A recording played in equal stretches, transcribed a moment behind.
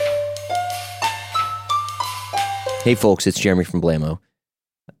Hey folks, it's Jeremy from Blamo.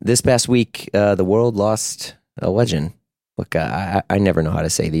 This past week, the world lost a legend. Look, I never know how to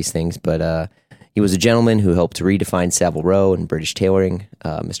say these things, but he was a gentleman who helped to redefine Savile Row and British tailoring,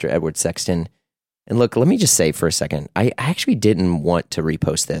 Mr. Edward Sexton. And look, let me just say for a second, I actually didn't want to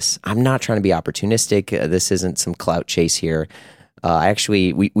repost this. I'm not trying to be opportunistic. This isn't some clout chase here.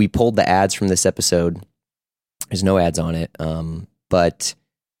 We pulled the ads from this episode. There's no ads on it. But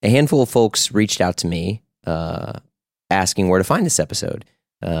a handful of folks reached out to me asking where to find this episode.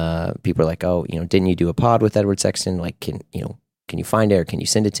 People are like, oh, didn't you do a pod with Edward Sexton? Like, can you find it or can you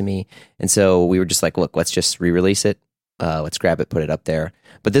send it to me? And so we were just like, look, let's just re-release it. Let's grab it, put it up there.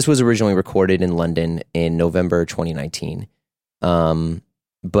 But this was originally recorded in London in November 2019.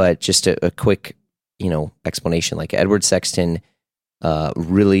 But just a quick, explanation. Like Edward Sexton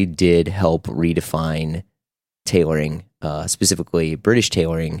really did help redefine tailoring, specifically British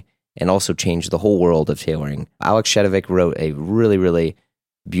tailoring, and also change the whole world of tailoring. Alex Shedovic wrote a really, really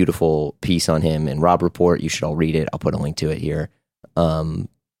beautiful piece on him in Rob Report. You should all read it. I'll put a link to it here.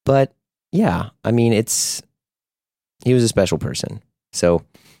 But yeah, I mean, he was a special person. So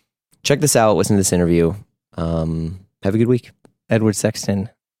check this out. Listen to this interview. Have a good week. Edward Sexton,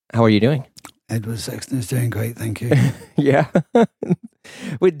 how are you doing? Edward Sexton is doing great, thank you. Yeah.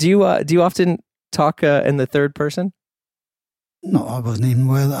 Wait, do you often talk in the third person? No, I wasn't even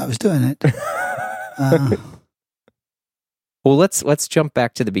aware that I was doing it. Well, let's jump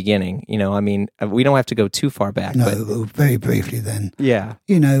back to the beginning. We don't have to go too far back. No, but very briefly then. Yeah.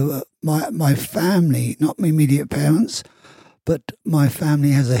 My family, not my immediate parents, but my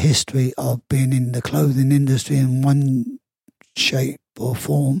family has a history of being in the clothing industry in one shape or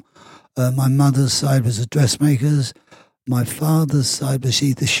form. My mother's side was the dressmakers. My father's side was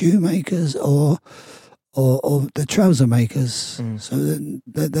either shoemakers or the trouser makers. Mm. So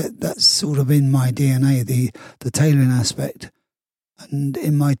that's sort of in my DNA, the tailoring aspect. And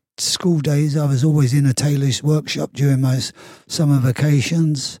in my school days, I was always in a tailor's workshop during my summer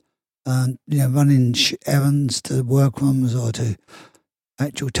vacations, and running errands to workrooms or to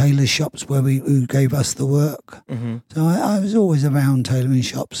actual tailor shops who gave us the work. Mm-hmm. So I was always around tailoring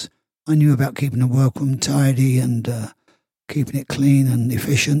shops. I knew about keeping the workroom tidy and keeping it clean and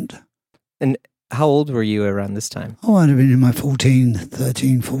efficient. And how old were you around this time? Oh, I'd have been in my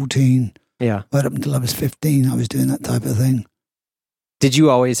 13, 14. Yeah. Right up until I was 15, I was doing that type of thing. Did you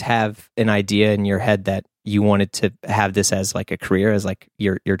always have an idea in your head that you wanted to have this as like a career, as like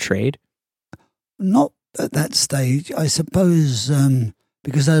your trade? Not at that stage. I suppose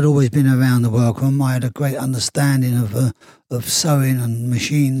because I'd always been around the workroom, I had a great understanding of sewing and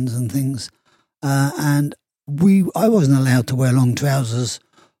machines and things. And I wasn't allowed to wear long trousers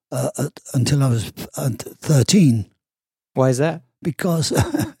until I was 13. Why is that? Because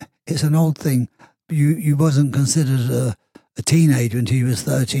it's an old thing. You wasn't considered a teenager until you was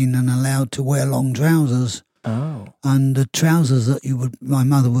 13 and allowed to wear long trousers. Oh. And the trousers that my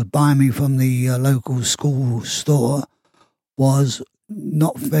mother would buy me from the local school store was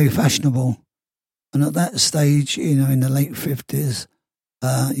not very fashionable. And at that stage, in the late 50s,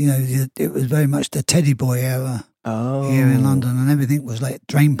 it was very much the teddy boy era. Oh. Here in London, and everything was like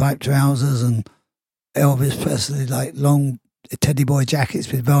drainpipe trousers and Elvis Presley, like long teddy boy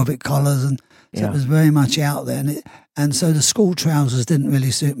jackets with velvet collars, and so it was very much out there. And so the school trousers didn't really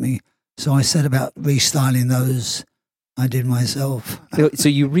suit me. So I set about restyling those. I did myself. So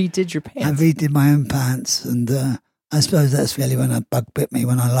you redid your pants? I redid my own pants, and I suppose that's really when a bug bit me,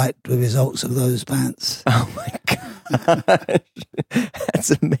 when I liked the results of those pants. Oh my gosh,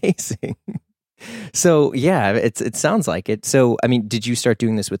 that's amazing. So yeah, it sounds like it. So I mean, did you start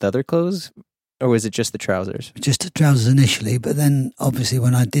doing this with other clothes, or was it just the trousers? Just the trousers initially, but then obviously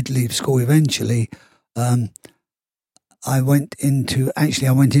when I did leave school eventually, I went into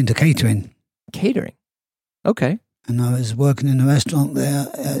catering. Catering, okay. And I was working in a restaurant there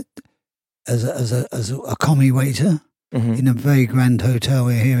as a commie waiter in a very grand hotel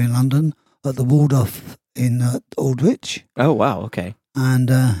here in London at the Waldorf in Aldwych. Oh wow, okay. And,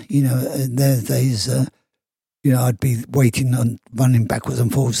 there's days, I'd be waiting and running backwards and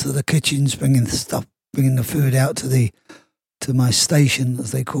forwards to the kitchens, bringing the food out to my station,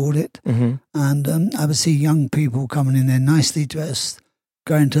 as they called it. Mm-hmm. And I would see young people coming in there nicely dressed,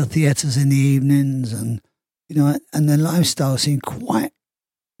 going to theatres in the evenings, and their lifestyle seemed quite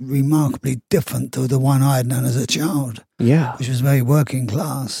remarkably different to the one I had known as a child. Yeah. Which was very working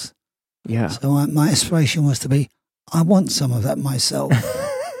class. Yeah. So my aspiration was to be, I want some of that myself.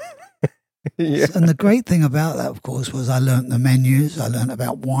 Yeah. And the great thing about that, of course, was I learnt the menus, I learnt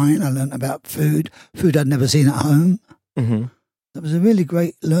about wine, I learnt about food I'd never seen at home. Mm-hmm. It was a really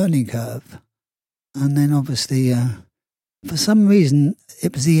great learning curve. And then obviously, for some reason,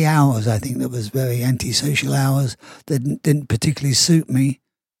 it was the hours, I think, that was very antisocial hours that didn't particularly suit me.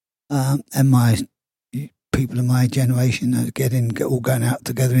 And my people of my generation are all going out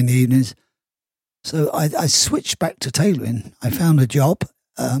together in the evenings. So I switched back to tailoring. I found a job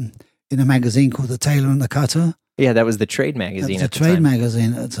in a magazine called The Tailor and the Cutter. Yeah, that was the trade magazine at the time. Trade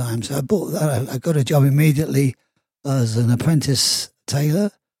magazine at the time. So I bought that. I got a job immediately as an apprentice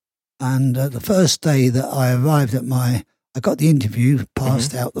tailor. And the first day that I arrived I got the interview,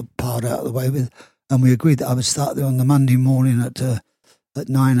 passed out the part out of the way with, and we agreed that I would start there on the Monday morning at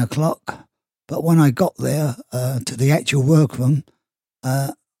 9 o'clock. But when I got there to the actual workroom,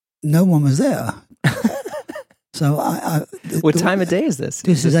 no one was there. So what time of day is this?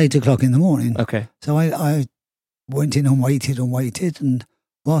 This is 8 o'clock in the morning. Okay. So I went in and waited, and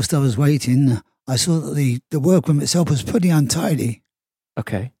whilst I was waiting, I saw that the workroom itself was pretty untidy.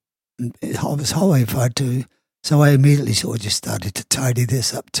 Okay. And I was horrified too. So I immediately sort of just started to tidy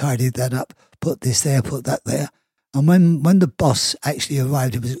this up, tidy that up, put this there, put that there. And when the boss actually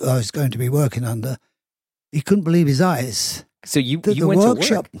arrived, who I was going to be working under, he couldn't believe his eyes. So you went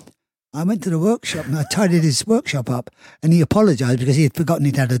workshop, to work? I went to the workshop and I tidied his workshop up, and he apologised because he had forgotten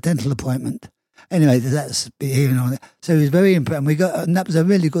he'd had a dental appointment. Anyway, that's here and on. So he was very impressed. And that was a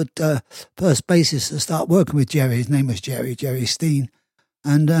really good first basis to start working with Jerry. His name was Jerry Steen.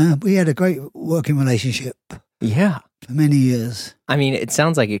 And we had a great working relationship. Yeah. For many years. I mean, it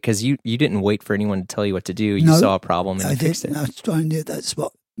sounds like it because you didn't wait for anyone to tell you what to do. You saw a problem and fixed it. I was trying to. That's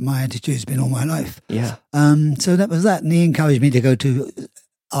what my attitude's been all my life. Yeah. So that was that. And he encouraged me to go to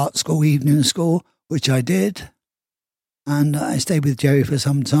art school, evening school, which I did. And I stayed with Jerry for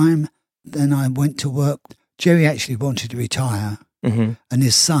some time. Then I went to work. Jerry actually wanted to retire. Mm-hmm. And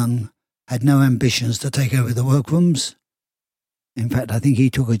his son had no ambitions to take over the workrooms. In fact, I think he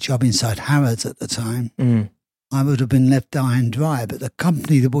took a job inside Harrods at the time. Mm. I would have been left high and dry. But the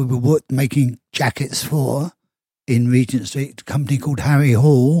company that we were making jackets for in Regent Street, a company called Harry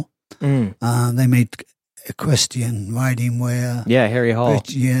Hall, they made equestrian riding wear. Yeah, Harry Hall.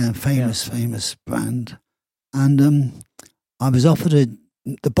 Famous brand. And I was offered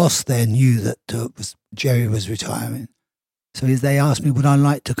the boss there knew that Jerry was retiring. So they asked me, would I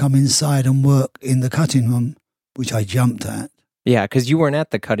like to come inside and work in the cutting room, which I jumped at. Yeah, because you weren't at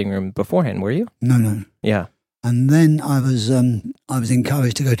the cutting room beforehand, were you? No. Yeah. And then I was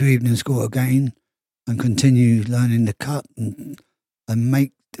encouraged to go to evening school again and continue learning to cut and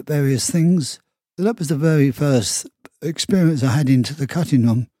make various things. So that was the very first experience I had into the cutting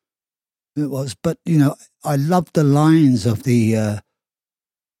room. It was, but I loved the lines of the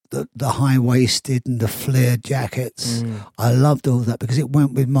high-waisted and the flared jackets. I loved all that because it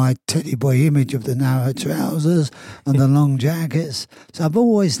went with my teddy boy image of the narrow trousers and the long jackets. So I've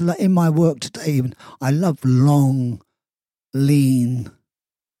always, in my work today even, I love long, lean,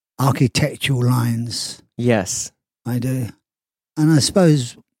 architectural lines. Yes. I do. And I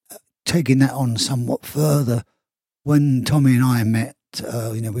suppose taking that on somewhat further, when Tommy and I met,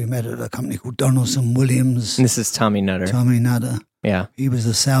 we met at a company called Donaldson Williams. And this is Tommy Nutter. Tommy Nutter. Yeah. He was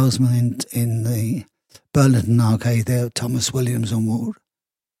a salesman in the Burlington Arcade there, Thomas Williams and Ward.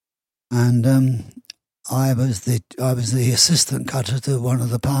 And I was the assistant cutter to one of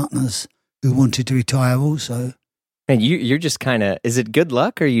the partners who wanted to retire also. And you're just kind of, is it good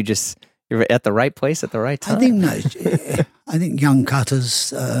luck or you're at the right place at the right time? I think young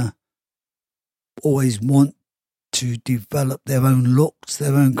cutters always want to develop their own looks,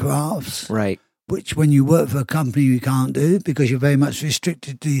 their own crafts. Right. Which when you work for a company you can't do because you're very much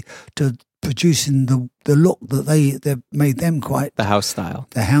restricted to producing the look that they've made them quite. The house style.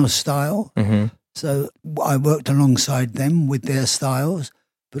 The house style. Mm-hmm. So I worked alongside them with their styles,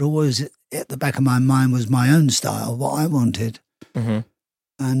 but always at the back of my mind was my own style, what I wanted. Mm-hmm.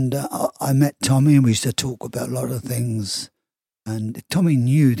 And I met Tommy and we used to talk about a lot of things. And Tommy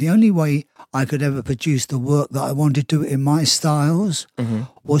knew the only way I could ever produce the work that I wanted to in my styles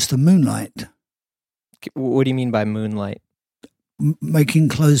was to moonlight. What do you mean by moonlight? Making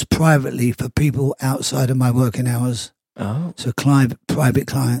clothes privately for people outside of my working hours. Oh. So private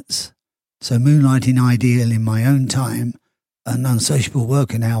clients. So moonlighting ideal in my own time and unsociable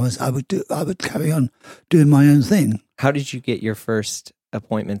working hours, I would carry on doing my own thing. How did you get your first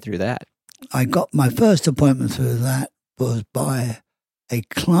appointment through that? I got my first appointment through that was by a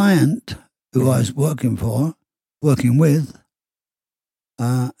client who I was working with.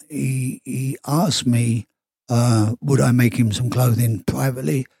 He asked me, would I make him some clothing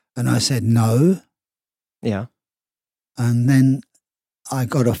privately? And I said no. Yeah. And then I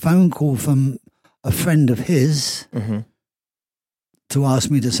got a phone call from a friend of his to ask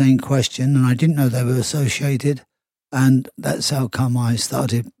me the same question, and I didn't know they were associated. And that's how come I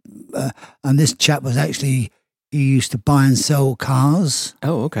started. And this chap was actually, he used to buy and sell cars.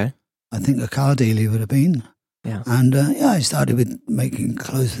 Oh, okay. I think a car dealer he would have been. Yeah. And I started with making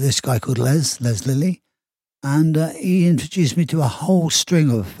clothes for this guy called Les Lilly. And he introduced me to a whole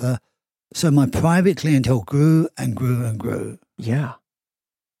string of, so my private clientele grew and grew and grew. Yeah.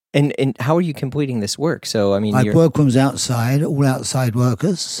 And how are you completing this work? So, I mean, I'd work rooms outside, all outside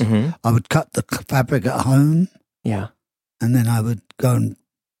workers. Mm-hmm. I would cut the fabric at home. Yeah. And then I would go and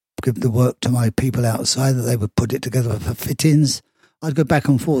give the work to my people outside that they would put it together for fittings. I'd go back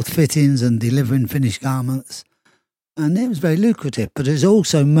and forth fittings and delivering finished garments. And it was very lucrative. But it was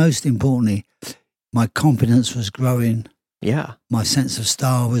also, most importantly, my confidence was growing. Yeah. My sense of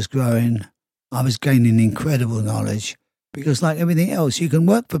style was growing. I was gaining incredible knowledge. Because like everything else, you can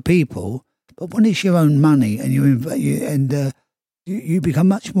work for people, but when it's your own money and you become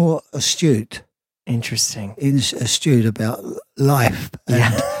much more astute. Interesting. Astute about life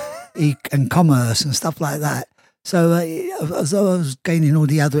and commerce and stuff like that. So I was gaining all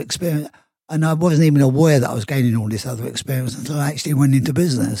the other experience, and I wasn't even aware that I was gaining all this other experience until I actually went into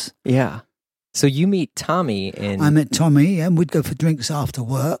business. Yeah. So you meet Tommy I met Tommy, and we'd go for drinks after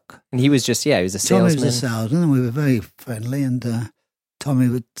work. And he was just, he was a salesman. Tommy was a salesman, and we were very friendly. And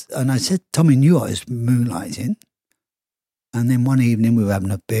I said, Tommy knew I was moonlighting. And then one evening we were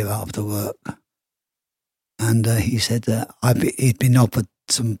having a beer after work. And he said that he'd been offered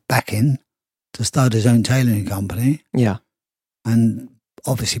some backing to start his own tailoring company. Yeah. And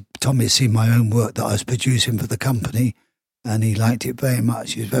obviously Tommy had seen my own work that I was producing for the company, and he liked it very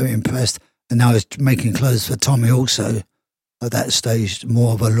much. He was very impressed. And I was making clothes for Tommy also at that stage,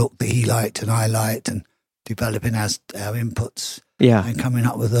 more of a look that he liked and I liked, and developing our inputs. Yeah. And coming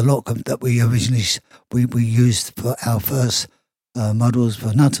up with a look that we originally we used for our first models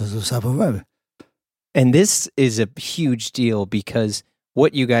for Nutters of Savile Row. And this is a huge deal because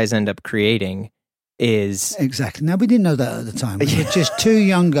what you guys end up creating is... Exactly. Now, we didn't know that at the time. We were just two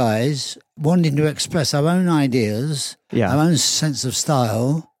young guys wanting to express our own ideas, our own sense of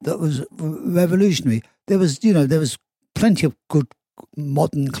style that was revolutionary. There was plenty of good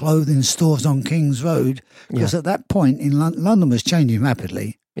modern clothing stores on King's Road because at that point in London was changing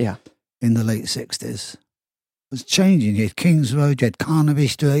rapidly. Yeah. In the late 60s. It was changing. You had King's Road, you had Carnaby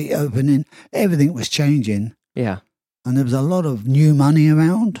Street opening. Everything was changing. Yeah. And there was a lot of new money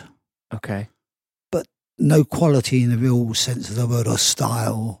around. Okay. But no quality in the real sense of the word or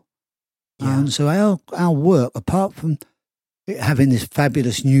style. Yeah. And so our work, apart from it having this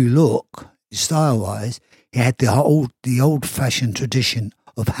fabulous new look, style-wise, it had the old-fashioned tradition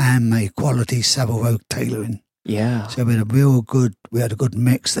of handmade quality Savile Row tailoring. Yeah. So we had a good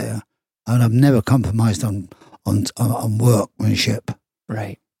mix there. And I've never compromised on workmanship.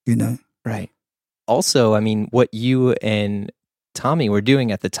 Right. Right. Also, I mean, what you and Tommy were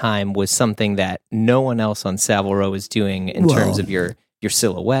doing at the time was something that no one else on Savile Row was doing in terms of your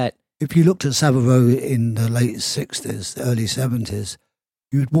silhouette. If you looked at Savile Row in the late 60s, the early 70s,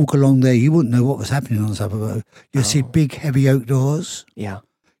 you'd walk along there, you wouldn't know what was happening on Savile Row. You'd see big, heavy oak doors. Yeah.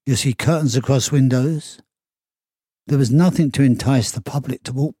 You'd see curtains across windows. There was nothing to entice the public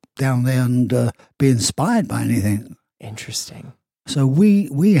to walk down there and be inspired by anything. Interesting. So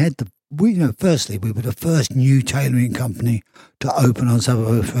firstly, we were the first new tailoring company to open on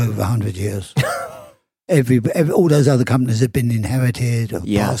Savile Row for over 100 years. All those other companies had been inherited or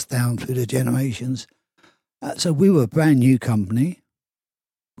passed down through the generations. So we were a brand new company.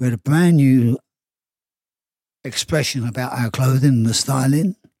 We had a brand new expression about our clothing and the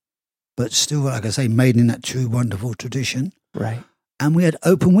styling, but still, like I say, made in that true, wonderful tradition. Right. And we had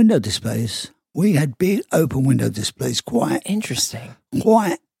open window displays. We had big open window displays, quite interesting.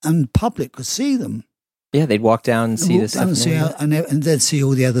 And public could see them. Yeah, they'd walk down and see this stuff. And they'd see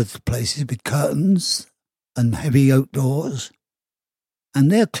all the other places with curtains and heavy oak doors.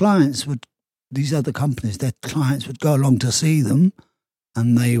 And these other companies, their clients would go along to see them,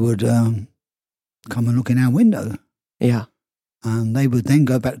 and they would come and look in our window. Yeah. And they would then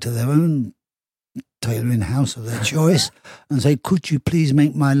go back to their own tailoring house of their choice and say, could you please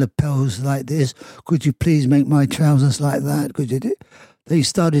make my lapels like this? Could you please make my trousers like that? Could you do? They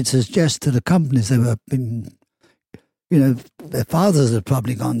started to suggest to the companies they were their fathers had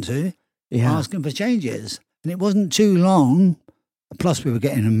probably gone to, asking for changes. And it wasn't too long, plus we were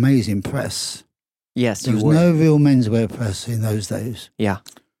getting amazing press. Yes, there was no real menswear press in those days. Yeah.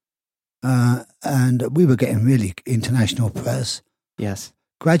 And we were getting really international press. Yes.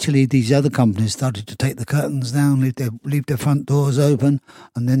 Gradually, these other companies started to take the curtains down, leave their front doors open,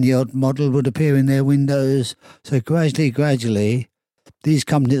 and then the odd model would appear in their windows. So gradually, these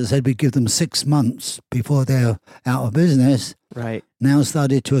companies that said we give them 6 months before they're out of business, Right. now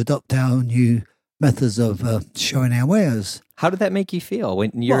started to adopt our new methods of showing our wares. How did that make you feel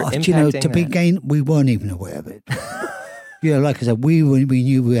when you're impacting you know, to that? begin, we weren't even aware of it. You know, like I said, we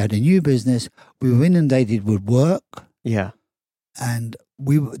knew we had a new business. We were inundated with work. Yeah. And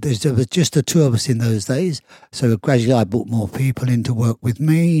there was just the two of us in those days. So gradually I brought more people in to work with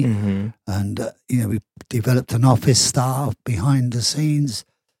me. Mm-hmm. And, you know, we developed an office staff behind the scenes.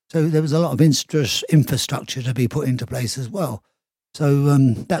 So there was a lot of infrastructure to be put into place as well. So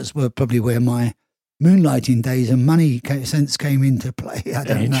that's probably where my moonlighting days and money sense came into play. I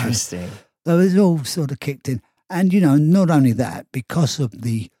don't know. Interesting. So it was all sort of kicked in. And, you know, not only that, because of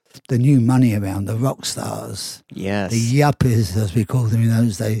the new money around, the rock stars, Yes. the yuppies, as we called them in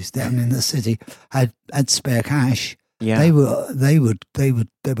those days, down in the city, had spare cash. Yeah. They were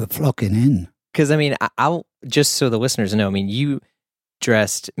flocking in. Because, I mean, I'll just so the listeners know, I mean, you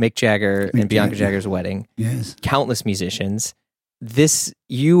dressed Mick Jagger and Bianca Jagger's wedding. Yes. Countless musicians.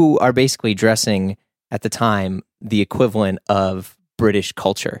 You are basically dressing at the time the equivalent of British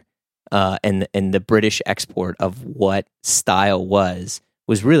culture, and the British export of what style was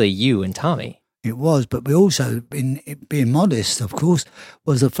really you and Tommy. It was, but we also, in being modest, of course,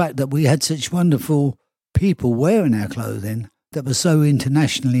 was the fact that we had such wonderful people wearing our clothing that was so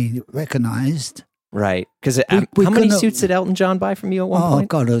internationally recognised. Right. Because how many suits did Elton John buy from you at one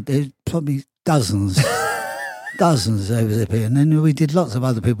point? Oh, God, there's probably dozens. Dozens over the period. And then we did lots of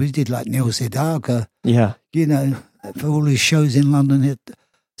other people. We did like Neil Sedaka. Yeah. You know, for all his shows in London.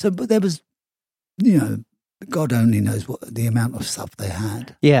 But there was, you know, God only knows what the amount of stuff they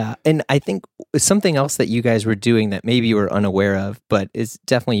had. Yeah. And I think something else that you guys were doing that maybe you were unaware of, but is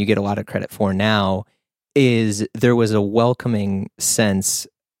definitely you get a lot of credit for now, is there was a welcoming sense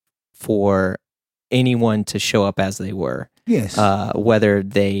for anyone to show up as they were. Yes. Whether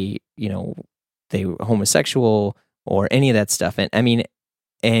they were homosexual or any of that stuff. And I mean,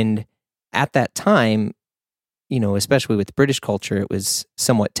 and at that time, you know, especially with British culture, it was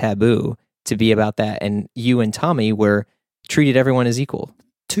somewhat taboo to be about that. And you and Tommy were treated everyone as equal.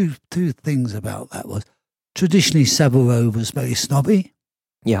 Two things about that was traditionally Savile Row was very snobby.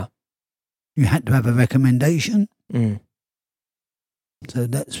 Yeah. You had to have a recommendation. Mm. So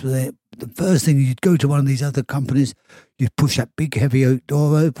that's the first thing. You'd go to one of these other companies, you'd push that big heavy oak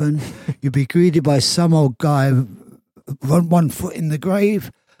door open, you'd be greeted by some old guy, one foot in the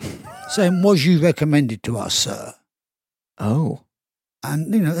grave, saying, "Was you recommended to us, sir?" Oh.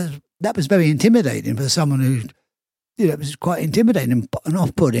 And, you know, that was very intimidating for someone who, you know, it was quite intimidating and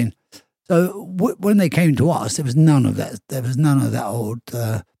off-putting. So when they came to us, there was none of that. There was none of that old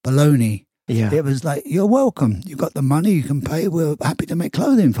baloney. Yeah. It was like, you're welcome. You've got the money, you can pay. We're happy to make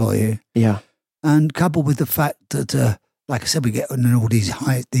clothing for you. Yeah. And coupled with the fact that, like I said, we get all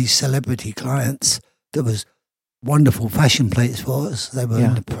these celebrity clients. There was wonderful fashion plates for us. They were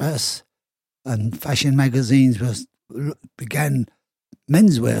in the press, and fashion magazines began.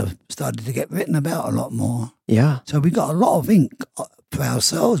 Menswear started to get written about a lot more. Yeah. So we got a lot of ink for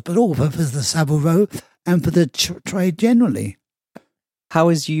ourselves, but also for the Savile Row and for the trade generally. How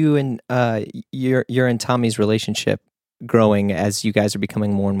is you and your and Tommy's relationship growing as you guys are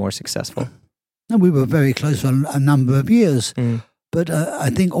becoming more and more successful? And we were very close for a number of years. Mm. But I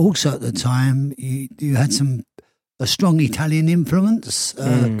think also at the time you had a strong Italian influence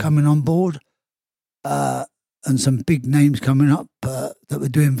coming on board, and some big names coming up that were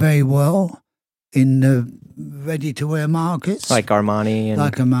doing very well in the ready-to-wear markets. Like Armani.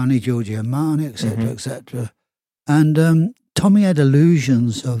 Like Armani, Giorgio Armani, etc., etc. And Tommy had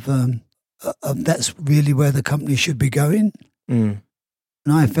illusions of that's really where the company should be going. Mm.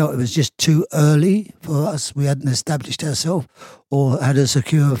 And I felt it was just too early for us. We hadn't established ourselves or had a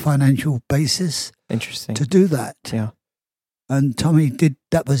secure financial basis. Interesting. To do that. Yeah. And Tommy did,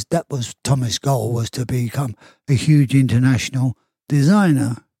 that was Tommy's goal, was to become a huge international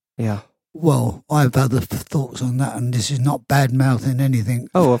designer. Yeah. Well, I have other thoughts on that, and this is not bad-mouthing anything.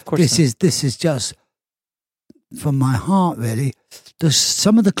 Oh, of course This is just from my heart, really.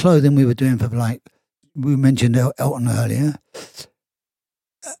 Some of the clothing we were doing for, like, we mentioned Elton earlier,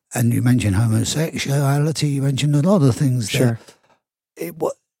 and you mentioned homosexuality, you mentioned a lot of things. Sure.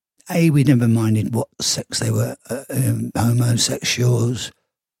 We never minded what sex they were, homosexuals,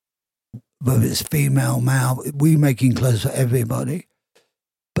 whether it's female, male. We making clothes for everybody.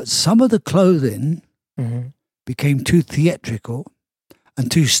 But some of the clothing became too theatrical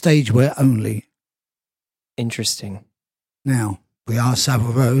and too stage wear only. Interesting. Now, we are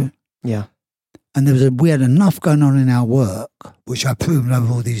Savile Row. Yeah. And we had enough going on in our work, which I've proven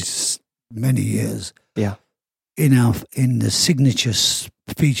over all these many years. Yeah. in the signature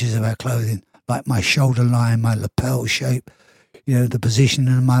features of our clothing, like my shoulder line, my lapel shape, the position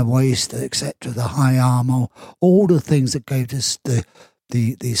of my waist, etc., the high arm, all the things that gave us the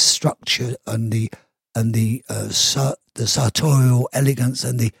structure and the sartorial elegance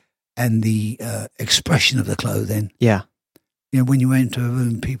and the expression of the clothing. Yeah. When you enter a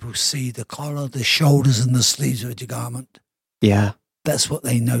room, people see the collar, the shoulders, and the sleeves of your garment. Yeah. That's what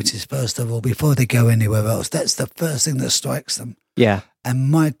they notice first of all before they go anywhere else. That's the first thing that strikes them. Yeah.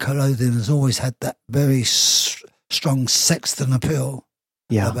 And my clothing has always had that very strong Sexton appeal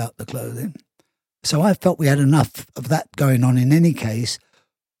about the clothing. So I felt we had enough of that going on in any case.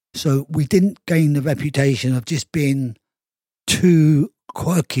 So we didn't gain the reputation of just being too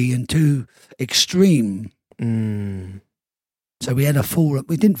quirky and too extreme. So we had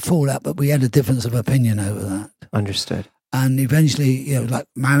we didn't fall out, but we had a difference of opinion over that. Understood. And eventually, like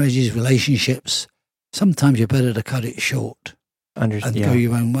marriages, relationships, sometimes you're better to cut it short and go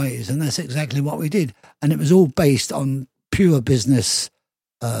your own ways. And that's exactly what we did. And it was all based on pure business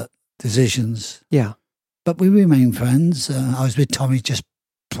decisions. Yeah. But we remained friends. I was with Tommy just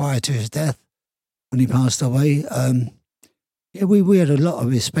prior to his death when he passed away. We had a lot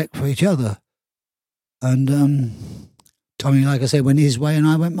of respect for each other. And Tommy, like I said, went his way and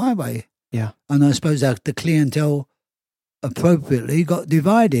I went my way. Yeah. And I suppose that the clientele appropriately got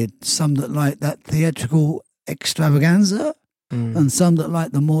divided. Some that liked that theatrical extravaganza and some that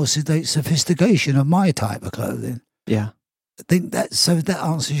liked the more sedate sophistication of my type of clothing. Yeah. I think that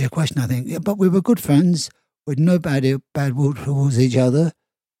answers your question, I think. Yeah, but we were good friends with no bad will towards each other.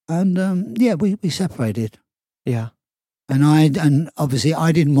 And we separated. Yeah. And obviously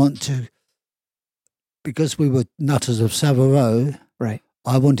I didn't want to, because we were nutters of Savile Row. Right.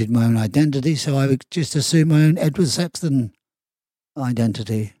 I wanted my own identity, so I would just assume my own Edward Sexton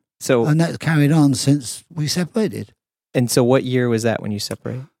identity. And that's carried on since we separated. And so what year was that when you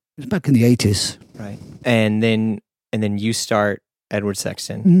separated? It was back in the 80s. Right. And then you start Edward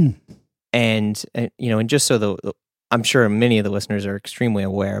Sexton. And just so I'm sure many of the listeners are extremely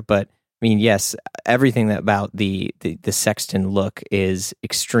aware, but I mean, yes, everything about the Sexton look is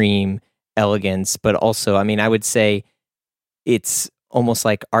extreme elegance, but also, I mean, I would say it's almost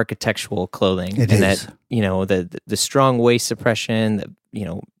like architectural clothing. It is. That, the strong waist suppression,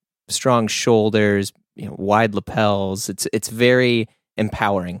 the, strong shoulders, wide lapels. It's very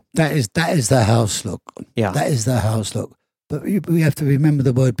empowering. That is the house look. Yeah. That is the house look. But we have to remember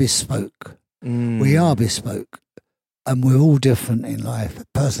the word bespoke. We are bespoke. And we're all different in life,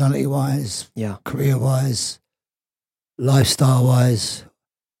 personality-wise, career-wise, lifestyle-wise.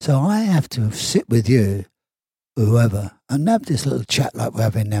 So I have to sit with you, whoever, and have this little chat like we're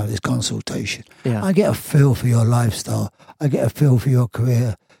having now, this consultation. Yeah. I get a feel for your lifestyle. I get a feel for your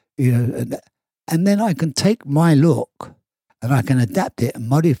career, and then I can take my look and I can adapt it and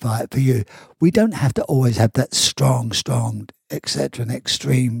modify it for you. We don't have to always have that strong, etc. and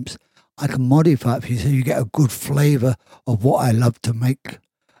extremes. I can modify it for you so you get a good flavour of what I love to make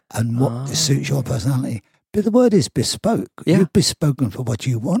and what suits your personality. But the word is bespoke. Yeah. You've bespoken for what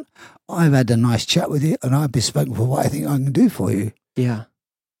you want. I've had a nice chat with you and I've bespoken for what I think I can do for you. Yeah.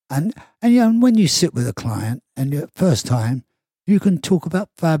 And when you sit with a client and your first time, you can talk about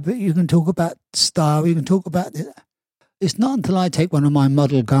fabric, you can talk about style, you can talk about this. It's not until I take one of my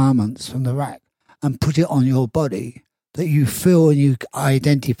model garments from the rack and put it on your body that you feel and you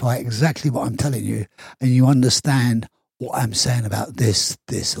identify exactly what I'm telling you and you understand what I'm saying about this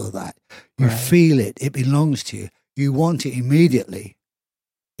or that. You feel it. It belongs to you. You want it immediately.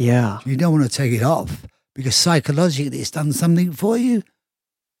 Yeah. You don't want to take it off because psychologically it's done something for you.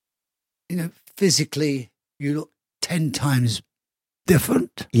 Physically you look 10 times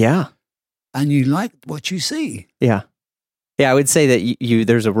different. Yeah. And you like what you see. Yeah. Yeah, I would say that you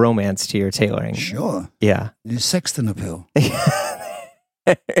there's a romance to your tailoring. Sure. Yeah. It's Sexton appeal.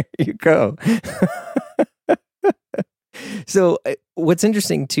 There you go. So what's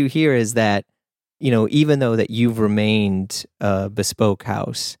interesting to hear is that, even though that you've remained a bespoke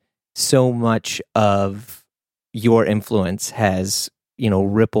house, so much of your influence has,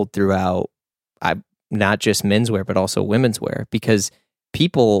 rippled throughout not just menswear, but also women's wear, because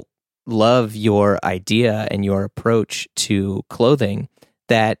people love your idea and your approach to clothing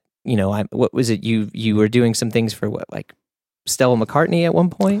that, what was it? You were doing some things for like Stella McCartney at one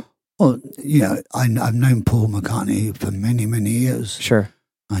point? Well, I've known Paul McCartney for many, many years. Sure.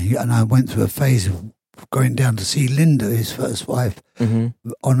 And I went through a phase of going down to see Linda, his first wife, on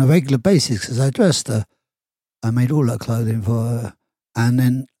a regular basis because I dressed her. I made all her clothing for her. And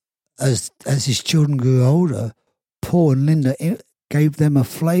then as his children grew older, Paul and Linda gave them a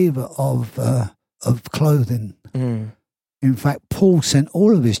flavour of of clothing. Mm. In fact, Paul sent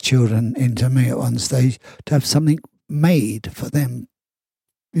all of his children into me at one stage to have something made for them,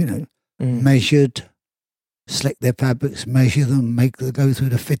 measured, select their fabrics, measure them, go through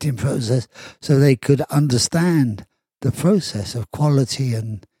the fitting process so they could understand the process of quality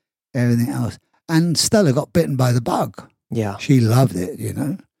and everything else. And Stella got bitten by the bug. Yeah. She loved it,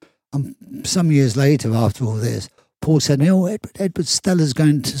 Some years later, after all this, Paul said to me, Edward, Stella's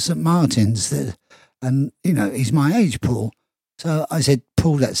going to St. Martin's. And, he's my age, Paul. So I said,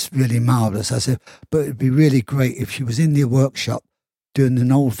 Paul, that's really marvellous. I said, but it'd be really great if she was in the workshop doing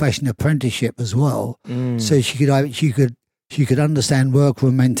an old-fashioned apprenticeship as well, so she could understand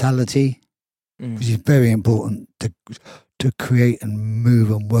workroom mentality, which is very important to create and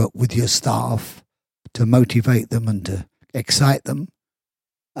move and work with your staff, to motivate them and to excite them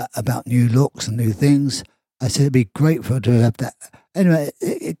about new looks and new things. I said it'd be great for her to have that. Anyway,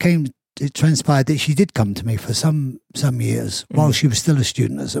 it transpired that she did come to me for some years while she was still a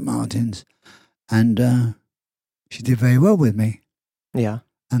student at St. Martin's, and she did very well with me. Yeah.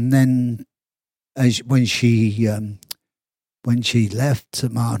 And then when she left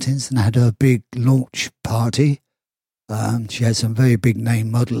St. Martin's and had her big launch party, she had some very big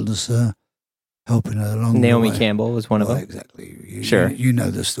name models helping her along. Naomi the way. Campbell was one of them. Exactly. Sure. You know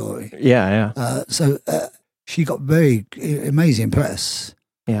the story. Yeah. So she got very amazing press.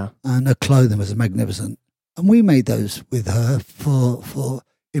 Yeah. And her clothing was magnificent. And we made those with her for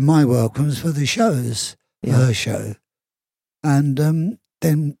in my workrooms for the shows, her show. And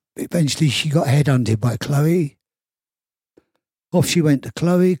then eventually she got headhunted by Chloe. Off she went to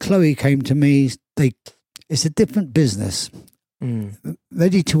Chloe. Chloe came to me. It's a different business,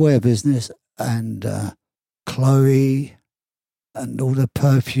 ready-to-wear business, and Chloe and all the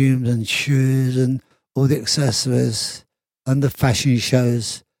perfumes and shoes and all the accessories and the fashion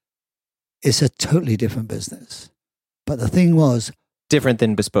shows. It's a totally different business. But the thing was... different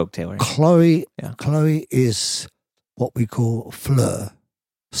than bespoke tailoring. Chloe is what we call fleur,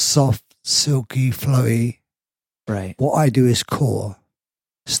 soft, silky, flowy. Right. What I do is core.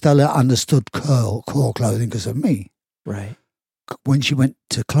 Stella understood core clothing because of me. Right. When she went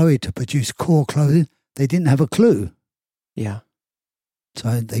to Chloe to produce core clothing, they didn't have a clue. Yeah.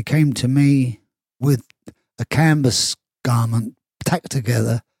 So they came to me with a canvas garment tacked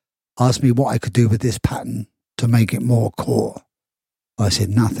together, asked me what I could do with this pattern to make it more core. I said,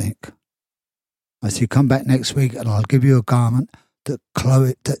 nothing. I said, come back next week and I'll give you a garment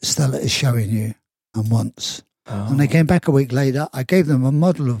that Stella is showing you and wants. Oh. And they came back a week later. I gave them a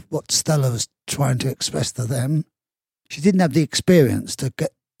model of what Stella was trying to express to them. She didn't have the experience to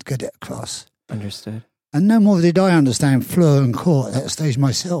get it across. Understood. And no more did I understand fleur and core at that stage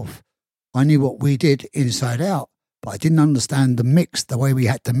myself. I knew what we did inside out, but I didn't understand the way we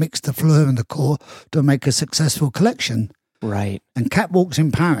had to mix the fleur and the core to make a successful collection. Right. And catwalks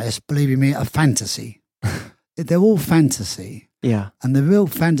in Paris, believe me, are fantasy. They're all fantasy. Yeah. And the real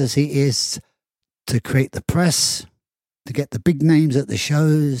fantasy is to create the press, to get the big names at the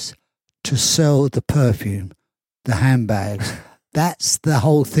shows, to sell the perfume, the handbags. That's the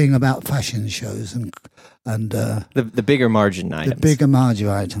whole thing about fashion shows and the bigger margin items. The bigger margin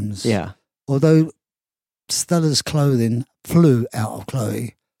items. Yeah. Although Stella's clothing flew out of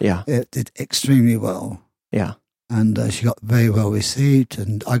Chloe. Yeah. It did extremely well. Yeah. And she got very well received,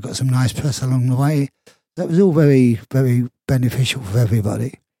 and I got some nice press along the way. That was all very, very beneficial for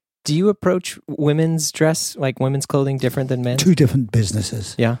everybody. Do you approach women's dress, like women's clothing, different than men's? Two different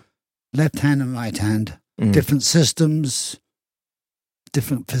businesses. Yeah. Left hand and right hand. Different systems,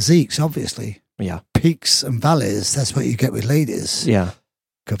 different physiques, obviously. Yeah. Peaks and valleys, that's what you get with ladies. Yeah.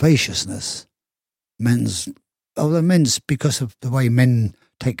 Cavaciousness. Men's, because of the way men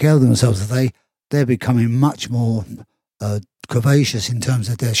take care of themselves today, they're becoming much more curvaceous in terms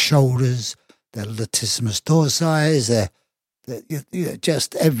of their shoulders, their latissimus dorsi, their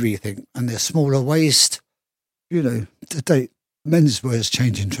just everything, and their smaller waist. Today, men's wear is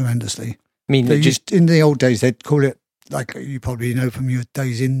changing tremendously. I mean, in the old days, they'd call it, like you probably know from your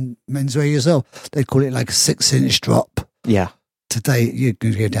days in menswear yourself, they'd call it like a 6-inch drop. Yeah. Today, you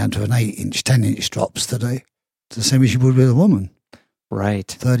can go down to an 8-inch, 10-inch drops today. It's the same as you would with a woman. Right.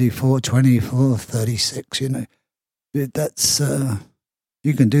 34, 24, 36, That's,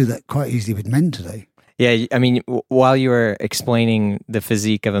 you can do that quite easily with men today. Yeah, I mean, while you were explaining the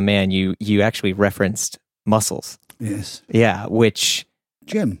physique of a man, you actually referenced muscles. Yes. Yeah, which...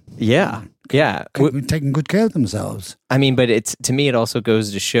 Gym. Yeah, yeah. Taking good care of themselves. I mean, but to me, it also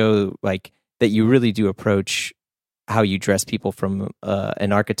goes to show, like, that you really do approach how you dress people from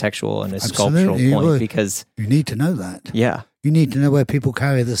an architectural and a sculptural point, because... You need to know that. Yeah. You need to know where people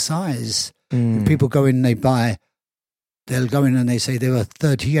carry the size If people go in, they'll go in and they say they're a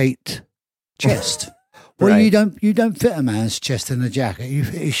 38 chest. Well, Right. you don't fit a man's chest in a jacket. You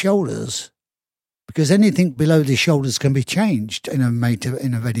fit his shoulders, because anything below the shoulders can be changed in a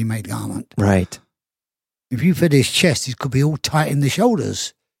ready-made garment. Right. If you fit his chest, it could be all tight in the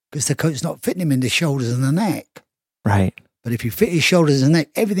shoulders because the coat's not fitting him in the shoulders and the neck. Right. But if you fit his shoulders and neck,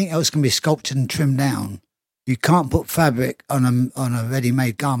 everything else can be sculpted and trimmed down. You can't put fabric on a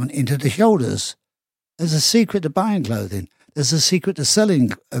ready-made garment into the shoulders. There's a secret to buying clothing. There's a secret to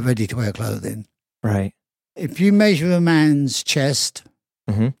selling ready-to-wear clothing. Right. If you measure a man's chest,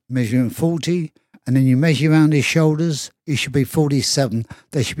 measure him 40, and then you measure around his shoulders, he should be 47.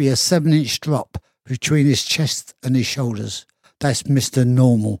 There should be a 7-inch drop between his chest and his shoulders. That's Mr.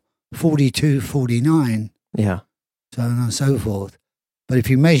 Normal. 42, 49, Yeah. so on and so forth. But if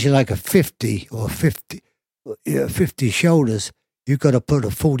you measure like a 50 or 50 shoulders, you've got to put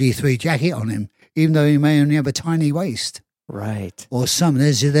a 43 jacket on him, even though he may only have a tiny waist. Right. Or some.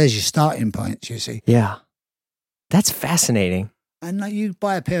 There's your starting points, you see. Yeah. That's fascinating. And like you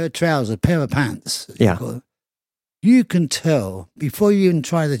buy a pair of trousers, a pair of pants. Yeah. You can tell, before you even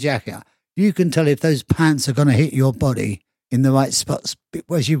try the jacket, you can tell if those pants are going to hit your body in the right spots,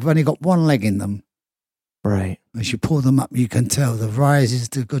 whereas you've only got one leg in them. Right. As you pull them up, you can tell the rise is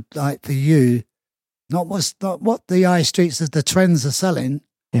the good light for you. Not what the high streets of the trends are selling.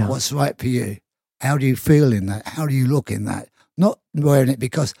 Yeah. What's right for you? How do you feel in that? How do you look in that? Not wearing it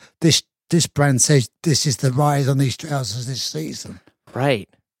because this brand says this is the rise on these trousers this season. Right.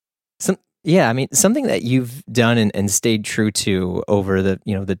 I mean, something that you've done and stayed true to over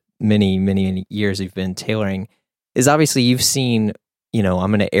the many years you've been tailoring is obviously you've seen, I'm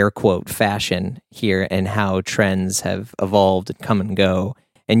going to air quote fashion here and how trends have evolved and come and go.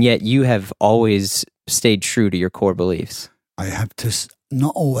 And yet you have always stayed true to your core beliefs. I have to,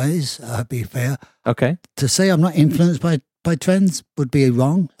 not always, be fair. Okay. To say I'm not influenced by trends would be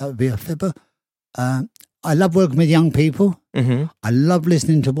wrong. That would be a fibber. I love working with young people. Mm-hmm. I love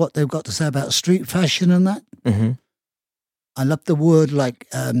listening to what they've got to say about street fashion and that. Mm-hmm. I love the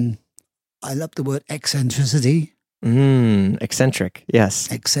word eccentricity. Eccentric.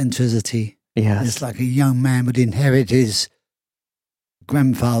 Yes. Eccentricity. Yes. It's like a young man would inherit his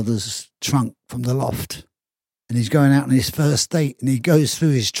grandfather's trunk from the loft. And he's going out on his first date and he goes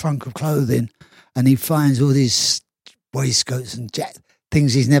through his trunk of clothing and he finds all these waistcoats and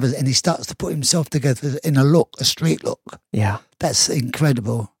things he's never, and he starts to put himself together in a street look. Yeah. That's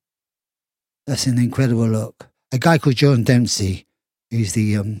incredible. That's an incredible look. A guy called John Dempsey, who's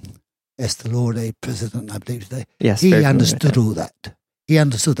the Estée Lauder president, I believe today. Yes. He understood all that. He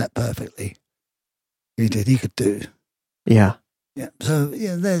understood that perfectly. He did. He could do. Yeah. Yeah. So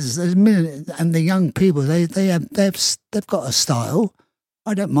there's and the young people they've got a style.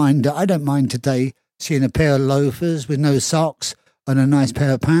 I don't mind today seeing a pair of loafers with no socks and a nice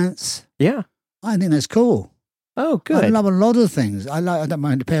pair of pants. Yeah. I think that's cool. Oh, good. I love a lot of things. I don't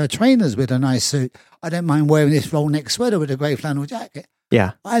mind a pair of trainers with a nice suit. I don't mind wearing this roll neck sweater with a grey flannel jacket.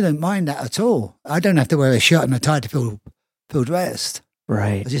 Yeah. I don't mind that at all. I don't have to wear a shirt and a tie to feel dressed.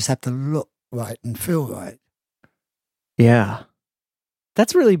 Right. I just have to look right and feel right. Yeah.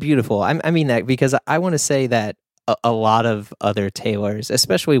 That's really beautiful. I mean that because I want to say that a lot of other tailors,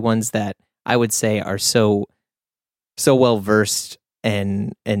 especially ones that I would say are so well versed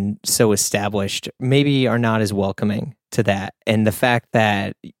and so established, maybe are not as welcoming to that. And the fact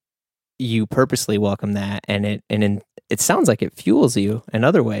that you purposely welcome that, and it sounds like it fuels you in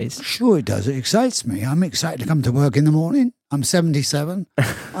other ways. Sure, it does. It excites me. I'm excited to come to work in the morning. I'm 77.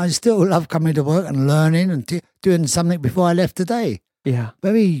 I still love coming to work and learning and doing something before I left today. Yeah.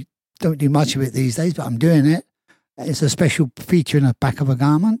 Don't do much of it these days, but I'm doing it. It's a special feature in the back of a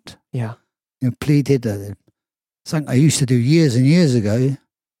garment. Yeah. Pleated. Something I used to do years and years ago,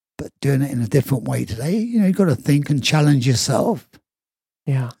 but doing it in a different way today. You've got to think and challenge yourself.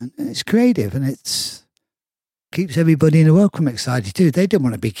 Yeah. And it's creative and it's keeps everybody in the workroom excited too. They don't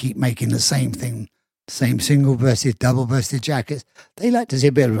want to keep making the same thing, same single-breasted, double-breasted jackets. They like to see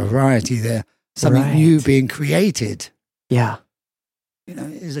a bit of a variety there, something new being created. Yeah.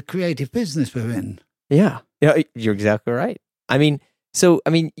 It's a creative business we're in. Yeah. Yeah, you're exactly right.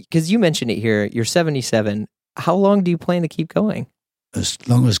 Because you mentioned it here, you're 77. How long do you plan to keep going? As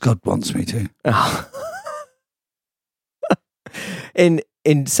long as God wants me to. Oh. And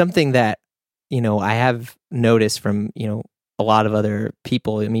something that, I have noticed from, a lot of other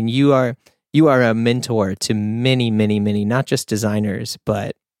people. I mean, you are a mentor to many, many, many, not just designers,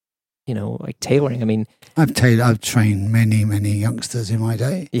 but, like tailoring. I mean, I've trained many, many youngsters in my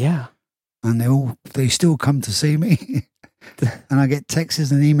day. Yeah. And they still come to see me. And I get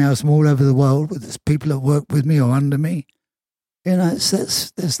texts and emails from all over the world with people that work with me or under me. You know,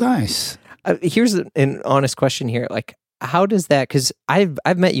 that's nice. Here's an honest question here. Like, how does that, because I've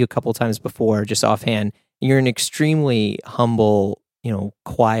met you a couple times before, just offhand. You're an extremely humble,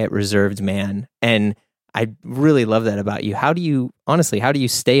 quiet, reserved man. And I really love that about you. How do you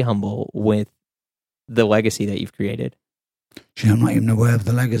stay humble with the legacy that you've created? I'm not even aware of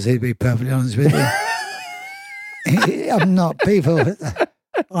the legacy, to be perfectly honest with you. I'm not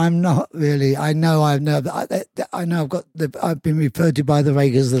really. I know I've been referred to by the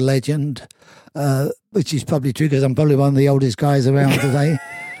Rake as the legend, which is probably true because I'm probably one of the oldest guys around today.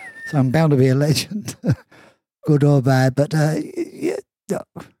 So I'm bound to be a legend, good or bad. But I've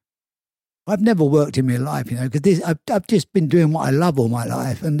never worked in my life, because I've just been doing what I love all my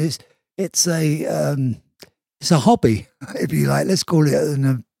life, and it's a hobby, if you like. Let's call it in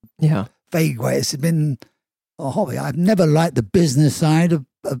a vague way. It's been a hobby. I've never liked the business side of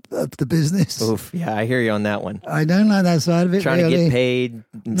the business. Oof, yeah, I hear you on that one. I don't like that side of it. Trying really. to get paid.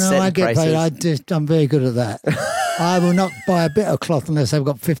 No, I get paid. I'm very good at that. I will not buy a bit of cloth unless I've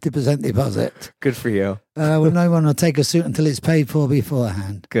got 50% deposit. Good for you. No one will take a suit until it's paid for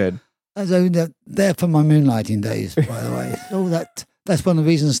beforehand. Good. So they're for my moonlighting days, by the way. So that's one of the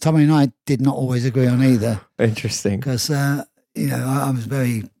reasons Tommy and I did not always agree on either. Interesting. Because, I was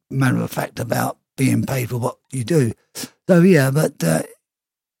very matter of fact about being paid for what you do. So, yeah, but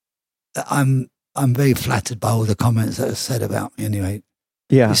I'm very flattered by all the comments that are said about me anyway.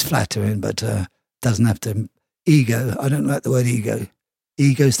 Yeah. It's flattering, but doesn't have to. Ego, I don't like the word ego.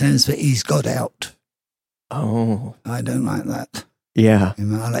 Ego stands for he's got out. Oh. I don't like that. Yeah.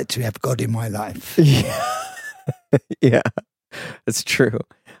 I like to have God in my life. Yeah. Yeah, that's true.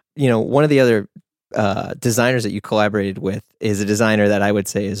 One of the other designers that you collaborated with is a designer that I would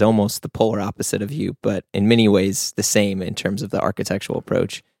say is almost the polar opposite of you, but in many ways the same in terms of the architectural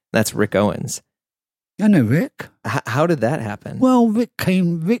approach. That's Rick Owens. I know Rick. How did that happen? Well, Rick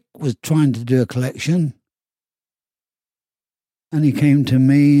was trying to do a collection, and he came to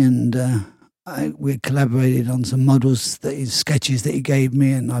me, and we collaborated on some models, sketches that he gave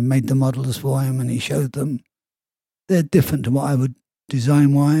me, and I made the models for him, and he showed them. They're different to what I would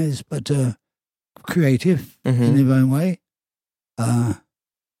design-wise, but creative in their own way.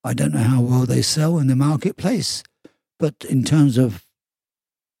 I don't know how well they sell in the marketplace, but in terms of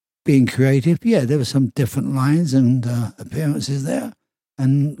being creative, yeah, there were some different lines and appearances there.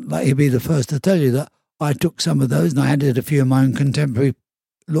 And like he'd be the first to tell you that I took some of those and I added a few of my own contemporary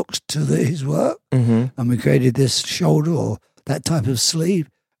looks to his work. And we created this shoulder or that type of sleeve,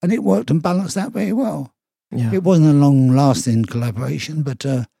 and it worked and balanced that very well. Yeah. It wasn't a long-lasting collaboration, but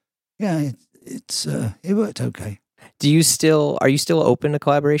it worked okay. Are you still open to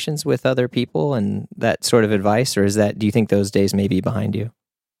collaborations with other people and that sort of advice, or do you think those days may be behind you?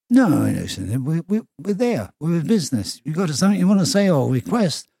 No, listen, we're there. We're in business. You've got something you want to say or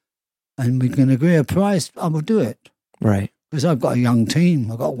request, and we can agree a price, I will do it. Right. Because I've got a young team.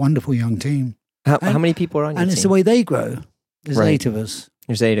 I've got a wonderful young team. How many people are on your team? And it's the way they grow. There's 8 of us.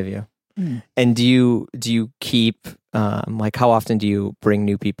 There's 8 of you. And do you keep, how often do you bring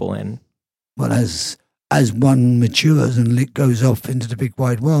new people in? Well, as one matures and goes off into the big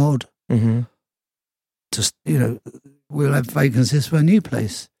wide world, just, we'll have vacancies for a new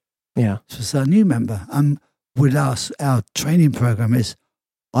place. Yeah. So a new member. With us, our training program is,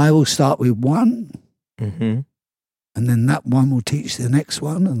 I will start with one, and then that one will teach the next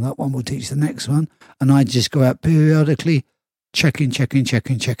one, and that one will teach the next one. And I just go out periodically, checking,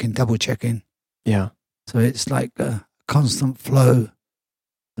 double checking. Yeah. So it's like a constant flow,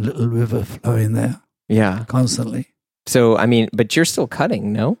 a little river flowing there. Yeah. Constantly. So, but you're still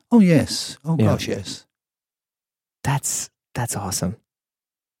cutting, no? Oh, yes. Oh, yeah. Gosh, yes. That's awesome.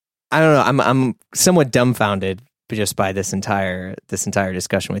 I don't know. I'm somewhat dumbfounded just by this entire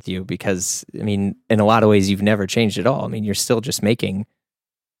discussion with you, because in a lot of ways you've never changed at all. You're still just making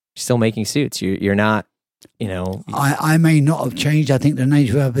suits. You're not, I may not have changed. I think the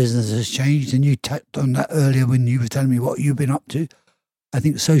nature of our business has changed, and you touched on that earlier when you were telling me what you've been up to. I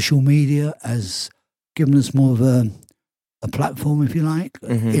think social media has given us more of a platform, if you like.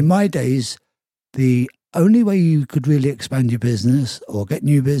 In my days, the only way you could really expand your business or get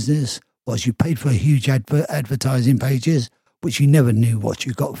new business was you paid for a huge advertising pages, which you never knew what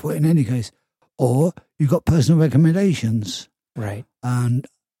you got for it in any case, or you got personal recommendations. Right. And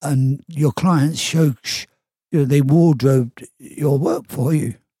your clients they wardrobed your work for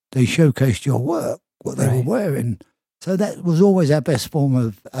you. They showcased your work, what they were wearing. So that was always our best form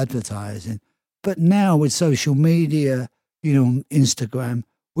of advertising. But now with social media, Instagram,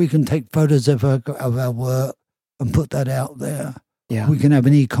 we can take photos of our work, and put that out there. Yeah. We can have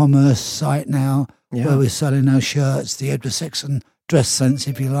an e-commerce site now Yeah. where we're selling our shirts, the Edward Sexton dress sense,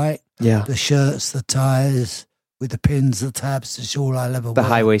 if you like. Yeah. The shirts, the ties, with the pins, the tabs, it's all I ever The wear.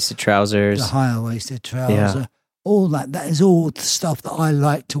 high-waisted trousers. The higher-waisted trouser. All that is all the stuff that I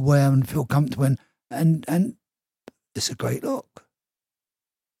like to wear and feel comfortable in. And it's a great look.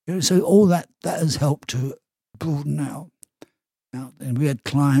 So all that has helped to broaden out. And we had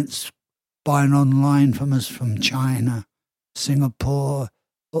clients buying online from us from China, Singapore.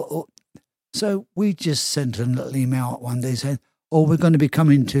 So we just sent a little email out one day saying, we're going to be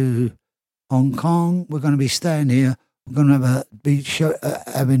coming to Hong Kong. We're going to be staying here. We're going to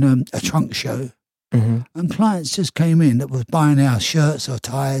having a trunk show. Mm-hmm. And clients just came in that was buying our shirts or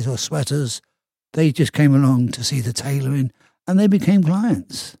ties or sweaters. They just came along to see the tailoring and they became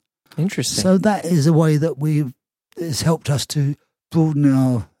clients. Interesting. So that is a way that it's helped us to broaden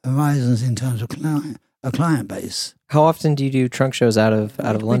our horizons in terms of client base. How often do you do trunk shows out of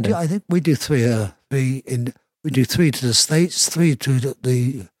London? I think we do three we do 3 to the States, 3 to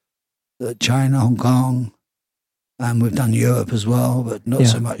the China, Hong Kong, and we've done Europe as well, but not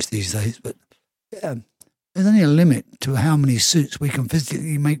so much these days. But yeah, there's only a limit to how many suits we can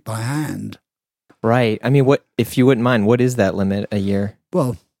physically make by hand. Right. I mean, what if you wouldn't mind? What is that limit a year?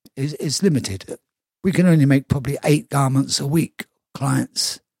 Well, it's limited. We can only make probably 8 garments a week.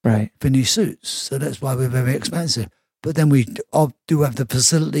 Clients finish suits, so that's why we're very expensive. But then we do have the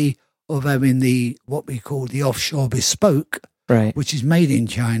facility of having what we call the offshore bespoke, right, which is made in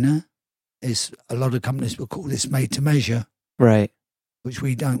China. Is a lot of companies will call this made to measure, right? Which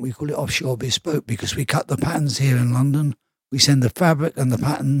we don't. We call it offshore bespoke because we cut the patterns here in London. We send the fabric and the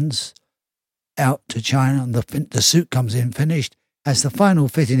patterns out to China, and the suit comes in finished. Has the final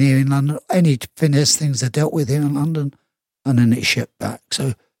fitting here in London. Any finesse things are dealt with here in London, and then it's shipped back.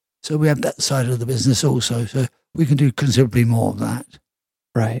 So we have that side of the business also. So we can do considerably more of that.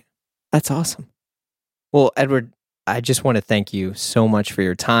 Right. That's awesome. Well, Edward, I just want to thank you so much for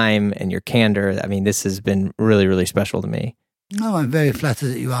your time and your candor. I mean, this has been really, really special to me. No, I'm very flattered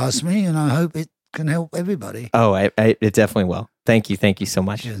that you asked me, and I hope it can help everybody. Oh, it definitely will. Thank you. Thank you so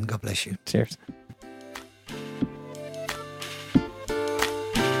much. Cheers, and God bless you. Cheers.